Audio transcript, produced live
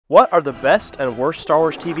What are the best and worst Star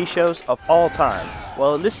Wars TV shows of all time?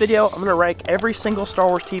 Well, in this video, I'm going to rank every single Star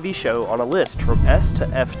Wars TV show on a list from S to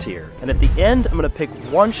F tier. And at the end, I'm going to pick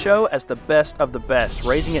one show as the best of the best,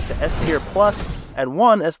 raising it to S tier plus, and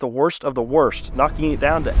one as the worst of the worst, knocking it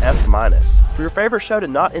down to F minus. For your favorite show to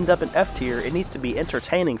not end up in F tier, it needs to be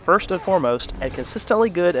entertaining first and foremost, and consistently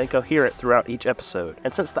good and coherent throughout each episode.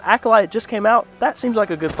 And since The Acolyte just came out, that seems like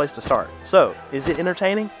a good place to start. So, is it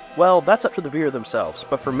entertaining? Well, that's up to the viewer themselves,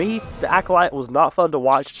 but for me, The Acolyte was not fun to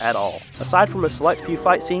watch at all. Aside from a select few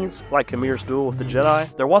fight scenes, like Kamir's duel with the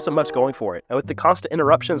Jedi, there wasn't much going for it, and with the constant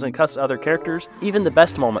interruptions and cuts to other characters, even the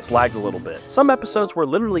best moments lagged a little bit. Some episodes were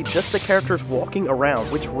literally just the characters walking around,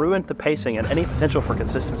 which ruined the pacing and any potential for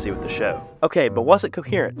consistency with the show. Okay, but was it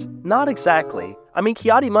coherent? Not exactly. I mean,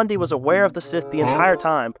 Ki-Adi-Mundi was aware of the Sith the entire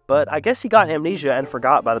time, but I guess he got amnesia and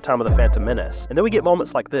forgot by the time of the Phantom Menace. And then we get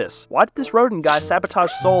moments like this. Why did this rodent guy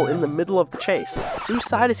sabotage Soul in the middle of the chase? Whose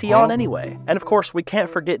side is he on anyway? And of course, we can't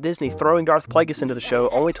forget Disney throwing Darth Plagueis into the show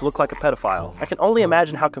only to look like a pedophile. I can only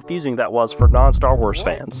imagine how confusing that was for non-Star Wars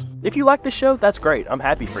fans. If you like this show, that's great, I'm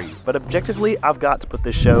happy for you. But objectively, I've got to put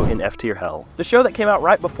this show in F tier hell. The show that came out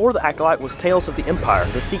right before The Acolyte was Tales of the Empire,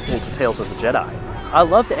 the sequel to Tales of the Jedi. I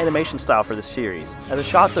love the animation style for this series, and the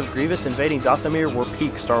shots of Grievous invading Dathomir were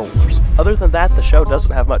peak Star Wars. Other than that, the show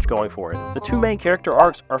doesn't have much going for it. The two main character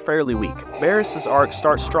arcs are fairly weak. Varys' arc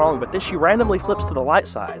starts strong, but then she randomly flips to the light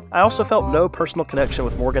side. I also felt no personal connection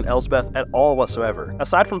with Morgan Elsbeth at all whatsoever.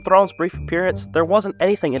 Aside from Thrawn's brief appearance, there wasn't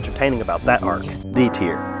anything entertaining about that arc. D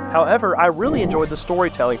tier. However, I really enjoyed the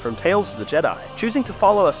storytelling from Tales of the Jedi. Choosing to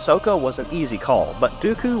follow Ahsoka was an easy call, but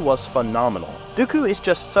Dooku was phenomenal. Dooku is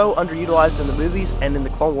just so underutilized in the movies and in the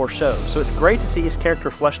Clone Wars show, so it's great to see his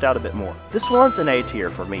character fleshed out a bit more. This one's an A tier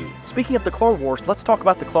for me. Speaking of the Clone Wars, let's talk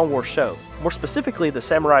about the Clone Wars show. More specifically, the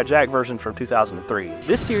Samurai Jack version from 2003.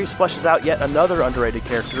 This series fleshes out yet another underrated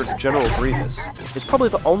character, General Grievous. It's probably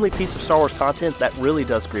the only piece of Star Wars content that really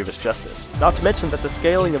does Grievous justice. Not to mention that the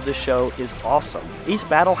scaling of this show is awesome. Each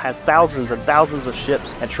battle has thousands and thousands of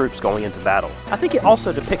ships and troops going into battle. I think it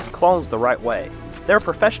also depicts clones the right way. They're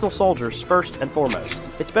professional soldiers first and foremost.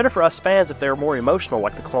 It's better for us fans if they're more emotional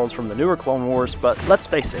like the clones from the newer Clone Wars, but let's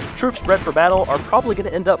face it, troops bred for battle are probably going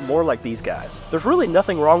to end up more like these guys. There's really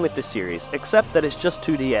nothing wrong with this series, except that it's just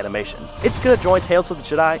 2D animation. It's going to join Tales of the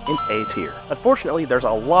Jedi in A tier. Unfortunately, there's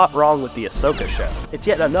a lot wrong with the Ahsoka show. It's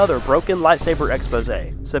yet another broken lightsaber expose.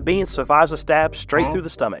 Sabine survives a stab straight through the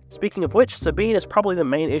stomach. Speaking of which, Sabine is probably the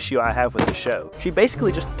main issue I have with the show. She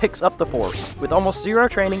basically just picks up the Force. With almost zero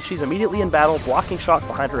training, she's immediately in battle, blocking shots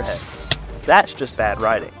behind her head. That's just bad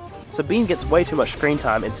writing. Sabine gets way too much screen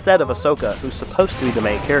time instead of Ahsoka, who's supposed to be the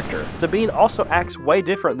main character. Sabine also acts way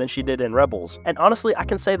different than she did in Rebels, and honestly I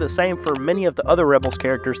can say the same for many of the other Rebels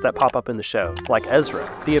characters that pop up in the show, like Ezra.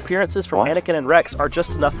 The appearances from Anakin and Rex are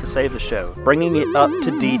just enough to save the show, bringing it up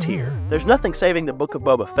to D tier. There's nothing saving the Book of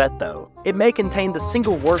Boba Fett though. It may contain the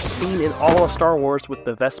single worst scene in all of Star Wars with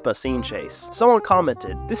the Vespa scene chase. Someone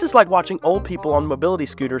commented, "This is like watching old people on mobility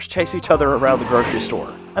scooters chase each other around the grocery store."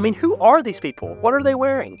 I mean, who are these people? What are they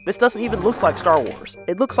wearing? This doesn't even look like Star Wars.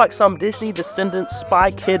 It looks like some Disney descendant spy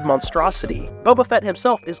kid monstrosity. Boba Fett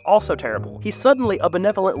himself is also terrible. He's suddenly a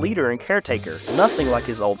benevolent leader and caretaker, nothing like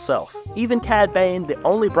his old self. Even Cad Bane, the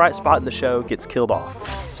only bright spot in the show, gets killed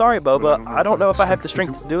off. Sorry Boba, I don't know if I have the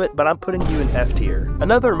strength to do it, but I'm putting you in F tier.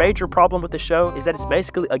 Another major problem with the show is that it's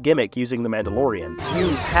basically a gimmick using The Mandalorian. You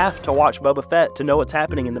have to watch Boba Fett to know what's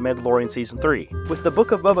happening in The Mandalorian Season 3. With the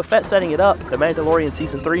Book of Boba Fett setting it up, The Mandalorian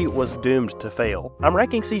Season 3 was doomed to fail. I'm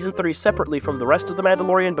ranking Season 3 separately from the rest of The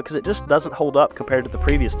Mandalorian because it just doesn't hold up compared to the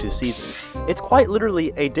previous two seasons. It's quite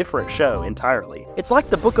literally a different show entirely. It's like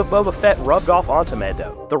the Book of Boba Fett rubbed off onto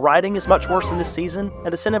Mando. The writing is much worse in this season,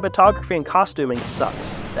 and the cinematography and costuming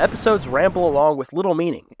sucks. The episodes ramble along with little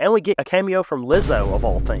meaning, and we get a cameo from Lizzo of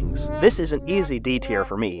all things. This is an easy D tier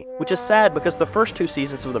for me, which is sad because the first two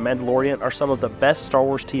seasons of The Mandalorian are some of the best Star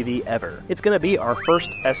Wars TV ever. It's gonna be our first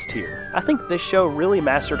S tier. I think this show really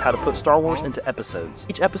mastered how to put Star Wars into episodes.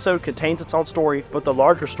 Each episode contains its own story, but the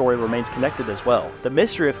larger story remains connected as well. The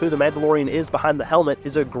mystery of who the Mandalorian is behind the helmet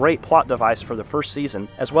is a great plot device for the first season,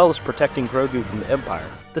 as well as protecting Grogu from the Empire.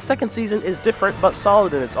 The second season is different but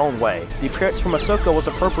solid in its own way. The appearance from Ahsoka was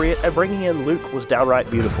appropriate, and bringing in Luke was downright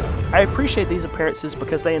beautiful. I appreciate these appearances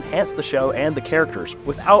because they enhance the show and the characters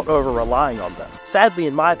without over-relying on them. Sadly,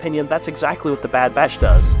 in my opinion, that's exactly what The Bad Batch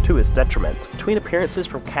does, to its detriment. Between appearances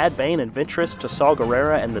from Cad Bane and Ventress to Saw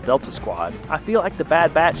Gerrera and the Delta Squad, I feel like The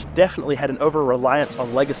Bad Batch definitely had an over-reliance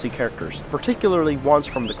on legacy characters, particularly ones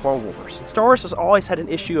from the Clone Wars. Star Wars has always had an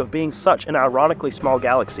issue of being such an ironically small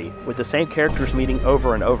galaxy, with the same characters meeting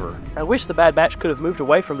over and over. I wish The Bad Batch could have moved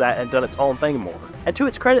away from that and done its own thing more. And to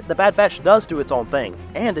its credit, The Bad Batch does do its own thing,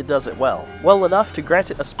 and it does it well. Well enough to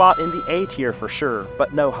grant it a spot in the A tier for sure,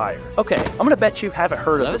 but no higher. Okay, I'm gonna bet you haven't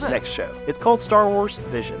heard of this next show. It's called Star Wars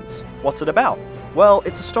Visions. What's it about? Well,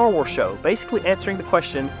 it's a Star Wars show, basically answering the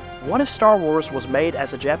question, what if Star Wars was made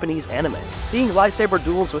as a Japanese anime? Seeing lightsaber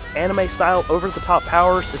duels with anime-style over-the-top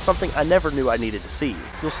powers is something I never knew I needed to see.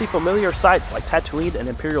 You'll see familiar sights like Tatooine and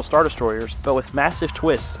Imperial Star Destroyers, but with massive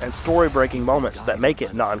twists and story-breaking moments that make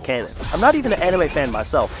it non-canon. I'm not even an anime fan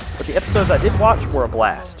myself, but the episodes I did watch were a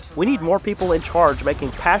blast. We need more people in charge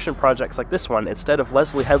making passion projects like this one instead of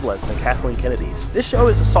Leslie Headlands and Kathleen Kennedy's. This show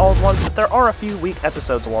is a solid one, but there are a few weak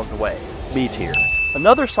episodes along the way. B tier.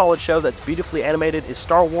 Another solid show that's beautifully animated is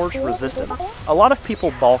Star Wars Resistance. A lot of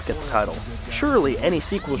people balk at the title. Surely any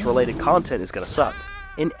sequels related content is gonna suck.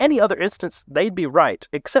 In any other instance, they'd be right,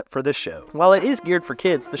 except for this show. While it is geared for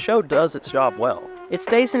kids, the show does its job well. It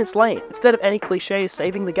stays in its lane. Instead of any cliches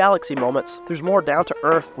saving the galaxy moments, there's more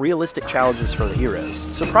down-to-earth, realistic challenges for the heroes.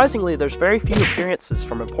 Surprisingly, there's very few appearances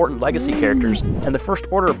from important legacy characters, and the First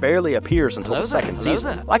Order barely appears until the second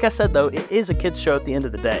season. Like I said though, it is a kids show at the end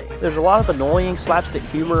of the day. There's a lot of annoying slapstick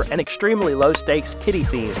humor and extremely low-stakes kiddie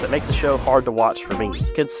themes that make the show hard to watch for me.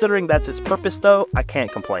 Considering that's its purpose though, I can't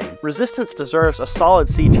complain. Resistance deserves a solid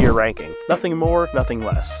C-tier ranking. Nothing more, nothing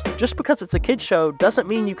less. Just because it's a kids show doesn't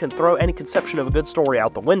mean you can throw any conception of a good story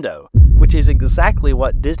out the window, which is exactly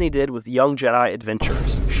what Disney did with Young Jedi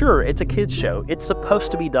Adventures. Sure, it's a kids show, it's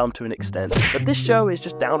supposed to be dumb to an extent, but this show is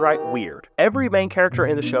just downright weird. Every main character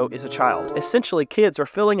in the show is a child. Essentially, kids are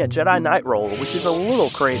filling a Jedi Knight role, which is a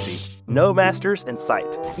little crazy. No masters in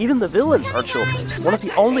sight. Even the villains are children. One of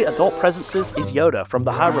the only adult presences is Yoda from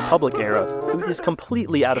the High Republic era, who is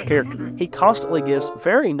completely out of character. He constantly gives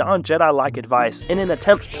very non-Jedi-like advice in an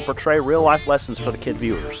attempt to portray real-life lessons for the kid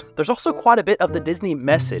viewers. There's also quite a bit of the Disney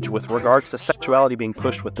message with regards to sexuality being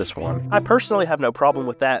pushed with this one. I personally have no problem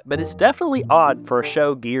with that, but it's definitely odd for a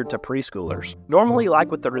show geared to preschoolers. Normally,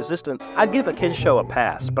 like with The Resistance, I'd give a kids show a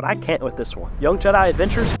pass, but I can't with this one. Young Jedi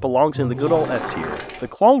Adventures belongs in the good old F tier. The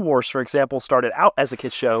Clone Wars, for example, started out as a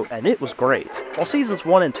kids show, and it was great. While seasons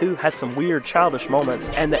 1 and 2 had some weird childish moments,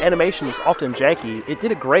 and the animation was often janky, it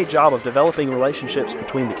did a great job of developing relationships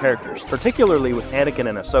between the characters, particularly with Anakin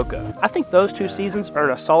and Ahsoka. I think those two seasons earn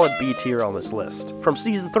a solid B tier on this list. From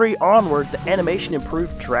season 3 onward, the animation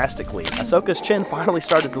improved drastically. Ahsoka's chin finally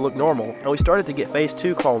started to look normal, and we started to get Phase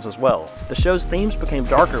 2 clones as well. The show's themes became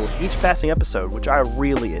darker with each passing episode, which I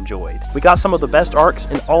really enjoyed. We got some of the best arcs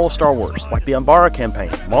in all of Star Wars, like the Umbara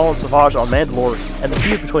campaign, Maul and Savage on Mandalore, and the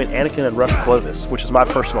feud between Anakin and Rush Clovis, which is my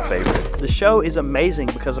personal favorite. The show is amazing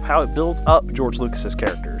because of how it builds up George Lucas's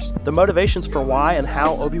characters. The motivations for why and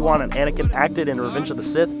how Obi-Wan and Anakin acted in Revenge of the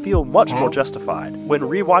Sith feel much more justified. When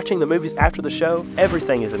rewatching the movies after the show,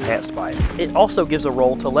 everything is enhanced by it. It also gives a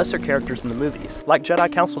role to lesser characters in the movies, like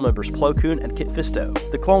Jedi Council members Plo Koon and Kit Fisto.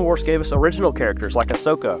 The Clone Wars gave us original characters like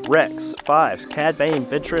Ahsoka, Rex, Fives, Cad Bane,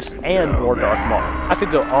 Ventress, and more Darth Maul. I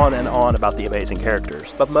could go on and on about the amazing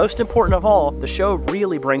characters, but most important of all, the show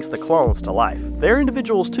really brings the clones to life. They're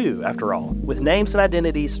individuals too, after all, with names and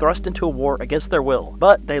identities thrust into a war against their will,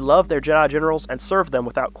 but they love their Jedi generals and serve them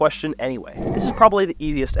without question anyway. This is probably the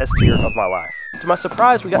easiest S tier of my life. To my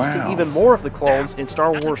surprise, we got to see even more of the clones in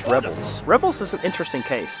Star Wars Rebels. Rebels is an interesting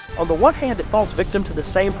case. On the one hand, it falls victim to the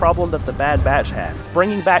same problem that The Bad Batch had,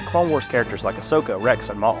 bringing back Clone Wars characters like Ahsoka, Rex,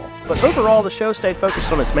 and Maul. But overall, the show stayed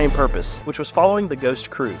focused on its main purpose, which was following the Ghost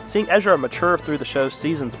crew. Seeing Ezra mature through the show's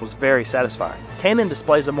seasons was very satisfying. Kanan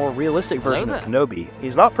displays a more realistic version of Kenobi.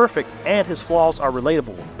 He's not perfect, and his flaws are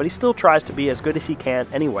relatable, but he still tries to be as good as he can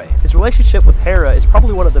anyway. His relationship with Hera is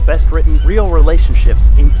probably one of the best written real relationships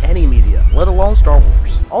in any media, let alone Star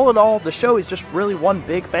Wars. All in all, the show is just really one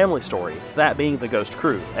big family story, that being the Ghost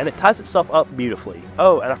crew, and it ties itself up beautifully.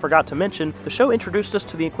 Oh, and I forgot to mention, the show introduced us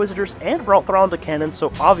to the Inquisitors and brought Thrawn to canon,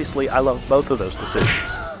 so obviously I love both of those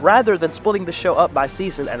decisions. Rather than splitting the show up by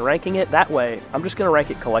season and ranking it that way, I'm just gonna rank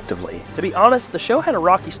it collectively. To be honest, the show had a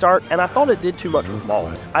rocky start, and I thought it did too much with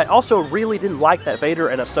Maul. I also really didn't like that Vader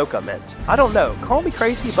and Ahsoka met. I don't know, call me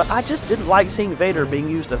crazy, but I just didn't like seeing Vader being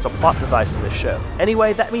used as a plot device in this show.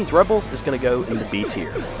 Anyway, that means Rebels is gonna go in the B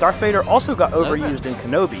tier. Darth Vader also got overused in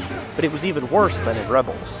Kenobi, but it was even worse than in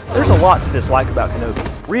Rebels. There's a lot to dislike about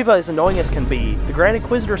Kenobi. Reva is annoying as can be, the Grand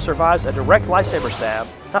Inquisitor survives a direct lightsaber stab,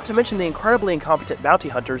 not to mention the incredibly incompetent bounty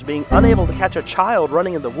hunters being unable to catch a child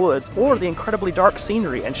running in the woods, or the incredibly dark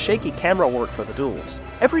scenery and shaky camera work for the duels.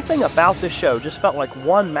 Everything about this show just felt like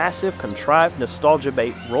one massive, contrived nostalgia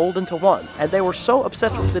bait rolled into one, and they were so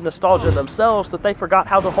obsessed with the nostalgia themselves that they forgot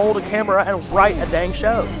how to hold a camera and write a dang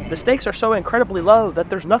show. The stakes are so incredibly low that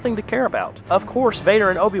there's nothing to care about. Of course, Vader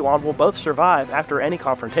and Obi-Wan will both survive after any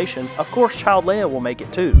confrontation. Of course, Child Leia will make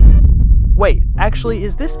it too. Wait, actually,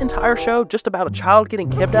 is this entire show just about a child getting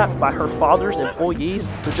kidnapped by her father's employees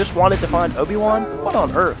who just wanted to find Obi-Wan? What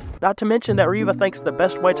on earth? Not to mention that Reva thinks the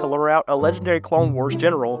best way to lure out a legendary Clone Wars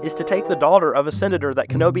general is to take the daughter of a senator that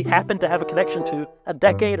Kenobi happened to have a connection to a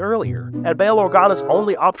decade earlier. And Bail Organa's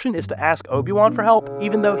only option is to ask Obi-Wan for help,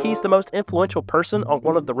 even though he's the most influential person on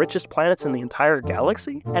one of the richest planets in the entire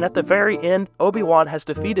galaxy? And at the very end, Obi-Wan has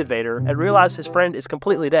defeated Vader and realized his friend is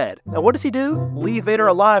completely dead. And what does he do? Leave Vader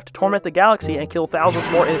alive to torment the galaxy and kill thousands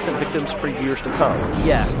more innocent victims for years to come.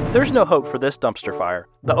 Yeah, there's no hope for this dumpster fire.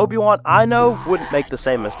 The Obi-Wan I know wouldn't make the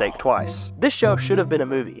same mistake twice. This show should have been a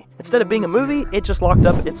movie. Instead of being a movie, it just locked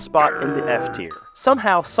up its spot in the F tier.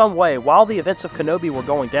 Somehow, someway, while the events of Kenobi were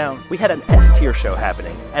going down, we had an S tier show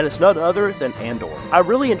happening, and it's none other than Andor. I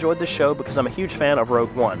really enjoyed this show because I'm a huge fan of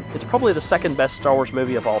Rogue One. It's probably the second best Star Wars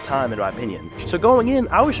movie of all time in my opinion. So going in,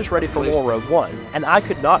 I was just ready for more Rogue One, and I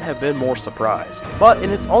could not have been more surprised. But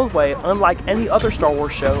in its own way, unlike any other Star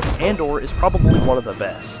Wars show, Andor is probably one of the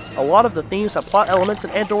best. A lot of the themes and plot elements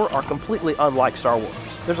in Andor are completely unlike Star Wars.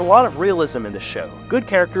 There's a lot of realism in this show. Good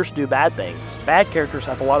characters do bad things. Bad characters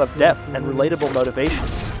have a lot of depth and relatable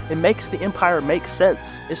motivations. It makes the Empire make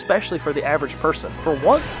sense, especially for the average person. For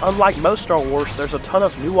once, unlike most Star Wars, there's a ton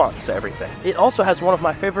of nuance to everything. It also has one of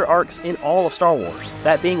my favorite arcs in all of Star Wars,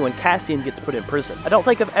 that being when Cassian gets put in prison. I don't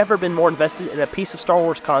think I've ever been more invested in a piece of Star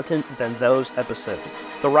Wars content than those episodes.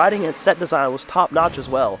 The writing and set design was top-notch as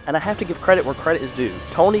well, and I have to give credit where credit is due.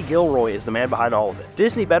 Tony Gilroy is the man behind all of it.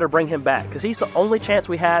 Disney better bring him back, because he's the only chance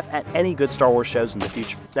we have at any good Star Wars shows in the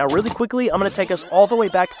future. Now really quickly, I'm going to take us all the way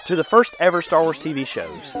back to the first ever Star Wars TV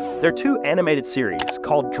shows. They're two animated series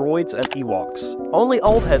called Droids and Ewoks. Only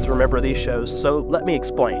old heads remember these shows, so let me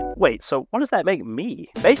explain. Wait, so what does that make me?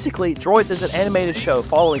 Basically, Droids is an animated show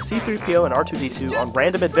following C-3PO and R2-D2 on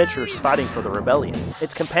random adventures fighting for the Rebellion.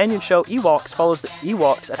 Its companion show Ewoks follows the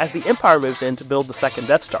Ewoks as the Empire moves in to build the second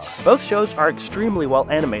Death Star. Both shows are extremely well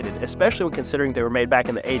animated, especially when considering they were made back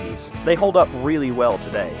in the 80s. They hold up really well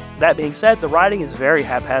today. That being said, the writing is very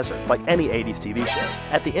haphazard, like any 80s TV show.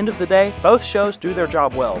 At the end of the day, both shows do their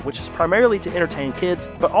job well, which is primarily to entertain kids,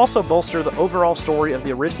 but also bolster the overall story of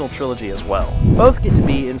the original trilogy as well. Both get to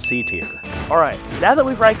be in C tier. Alright, now that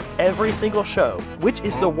we've ranked every single show, which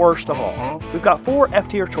is the worst of all? We've got 4 F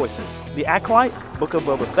tier choices: The Acolyte, Book of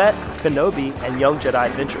Boba Fett, Kenobi, and Young Jedi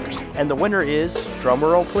Adventures. And the winner is,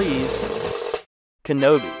 drumroll please,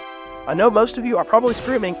 Kenobi. I know most of you are probably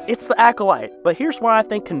screaming, it's The Acolyte, but here's why I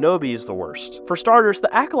think Kenobi is the worst. For starters,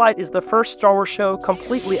 The Acolyte is the first Star Wars show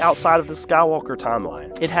completely outside of the Skywalker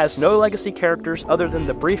timeline. It has no legacy characters other than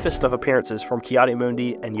the briefest of appearances from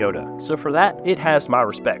Ki-Adi-Mundi and Yoda, so for that, it has my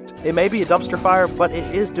respect. It may be a dumpster fire, but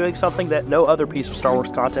it is doing something that no other piece of Star Wars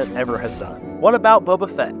content ever has done. What about Boba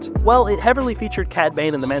Fett? Well, it heavily featured Cad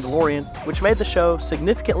Bane in The Mandalorian, which made the show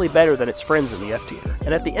significantly better than its friends in the F tier.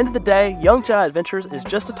 And at the end of the day, Young Jedi Adventures is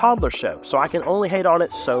just a toddler show, so I can only hate on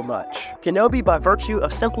it so much. Kenobi, by virtue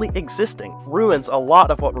of simply existing, ruins a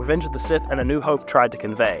lot of what Revenge of the Sith and A New Hope tried to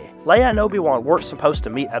convey. Leia and Obi-Wan weren't supposed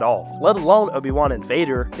to meet at all, let alone Obi-Wan and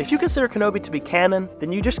Vader. If you consider Kenobi to be canon,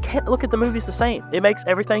 then you just can't look at the movies the same. It makes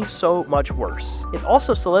everything so much worse. It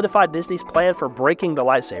also solidified Disney's plan for breaking the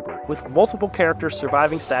lightsaber, with multiple characters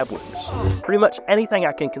surviving stab wounds. Pretty much anything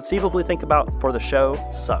I can conceivably think about for the show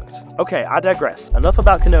sucked. Okay, I digress. Enough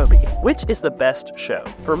about Kenobi. Which is the best show?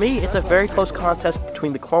 For me, it's a very close contest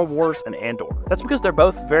between the Clone Wars and Andor. That's because they're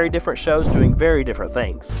both very different shows doing very different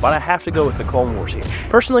things, but I have to go with the Clone Wars here.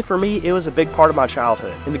 Personally, for me, it was a big part of my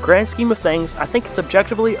childhood. In the grand scheme of things, I think it's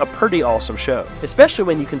objectively a pretty awesome show, especially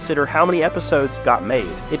when you consider how many episodes got made.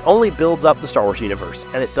 It only builds up the Star Wars universe,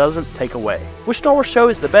 and it doesn't take away. Which Star Wars show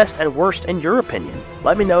is the best and worst in your opinion?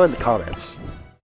 Let me know in the comments.